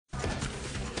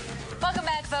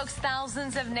folks,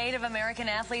 thousands of Native American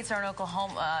athletes are in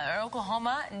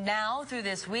Oklahoma now through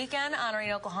this weekend,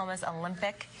 honoring Oklahoma's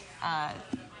Olympic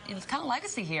it's kind of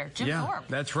legacy here. Jim Thorpe.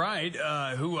 That's right,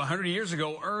 who 100 years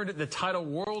ago earned the title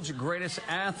World's Greatest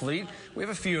Athlete. We have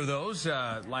a few of those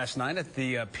last night at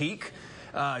the Peak.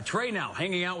 Trey now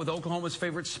hanging out with Oklahoma's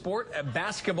favorite sport,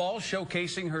 basketball,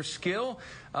 showcasing her skill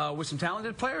with some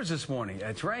talented players this morning.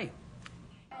 Trey.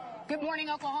 Good morning,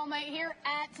 Oklahoma, here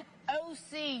at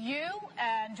OCU.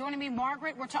 And joining me,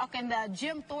 Margaret, we're talking the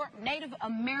Jim Thorpe Native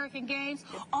American Games.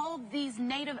 All of these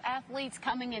Native athletes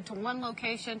coming into one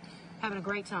location, having a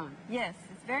great time. Yes,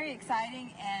 it's very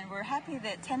exciting, and we're happy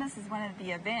that tennis is one of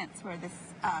the events for this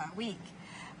week.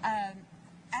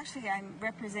 Actually, I'm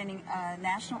representing a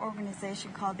national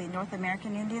organization called the North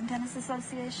American Indian Tennis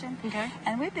Association. Okay.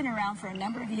 And we've been around for a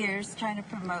number of years trying to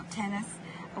promote tennis,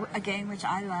 a game which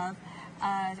I love,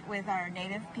 with our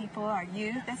Native people, our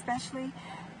youth especially.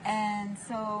 And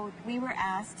so we were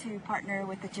asked to partner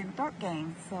with the Jim Thorpe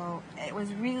Games. So it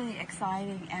was really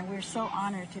exciting, and we're so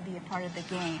honored to be a part of the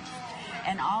games.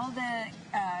 And all the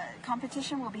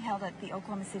competition will be held at the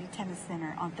Oklahoma City Tennis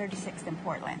Center on 36th and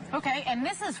Portland. Okay, and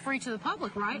this is free to the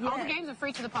public, right? Yes. All the games are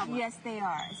free to the public. Yes, they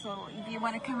are. So if you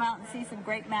want to come out and see some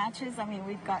great matches, I mean,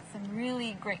 we've got some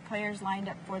really great players lined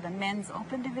up for the men's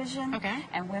open division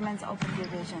and women's open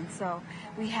division. So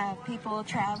we have people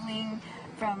traveling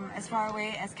from as far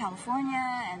away as California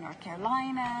and North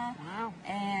Carolina. Wow.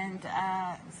 And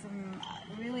some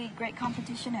really great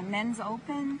competition in men's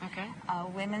open,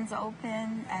 women's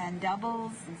open, and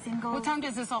doubles and singles. What time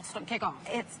does this all kick off?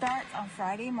 It starts on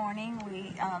Friday morning.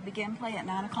 We begin play at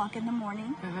 9 o'clock in the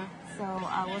morning. So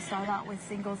we'll start out with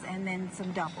singles and then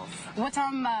some doubles. What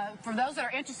time, for those that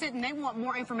are interested and they want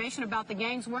more information about the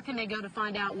games, where can they go to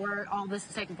find out where all this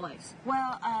is taking place?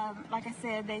 Well, like I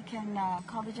said, they can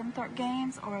call the Jim Thorpe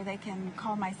Games, or they can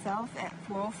call myself at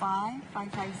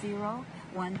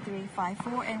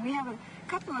 405-550-1354. And we have a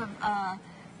couple of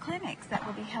clinics that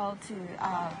will be held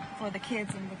for the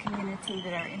kids in the community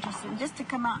that are interested just to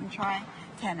come out and try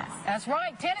tennis. That's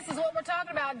right. Tennis is what we're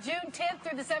talking about. June 10th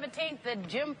through the 17th, the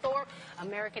Jim Thorpe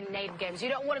American Native Games. You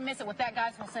don't want to miss it. With that,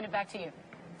 guys, we'll send it back to you.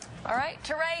 All right,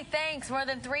 Trey, thanks. More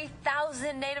than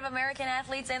 3,000 Native American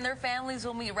athletes and their families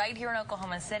will meet right here in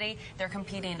Oklahoma City. They're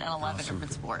competing in 11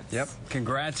 different sports. Yep.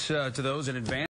 Congrats to those in advance.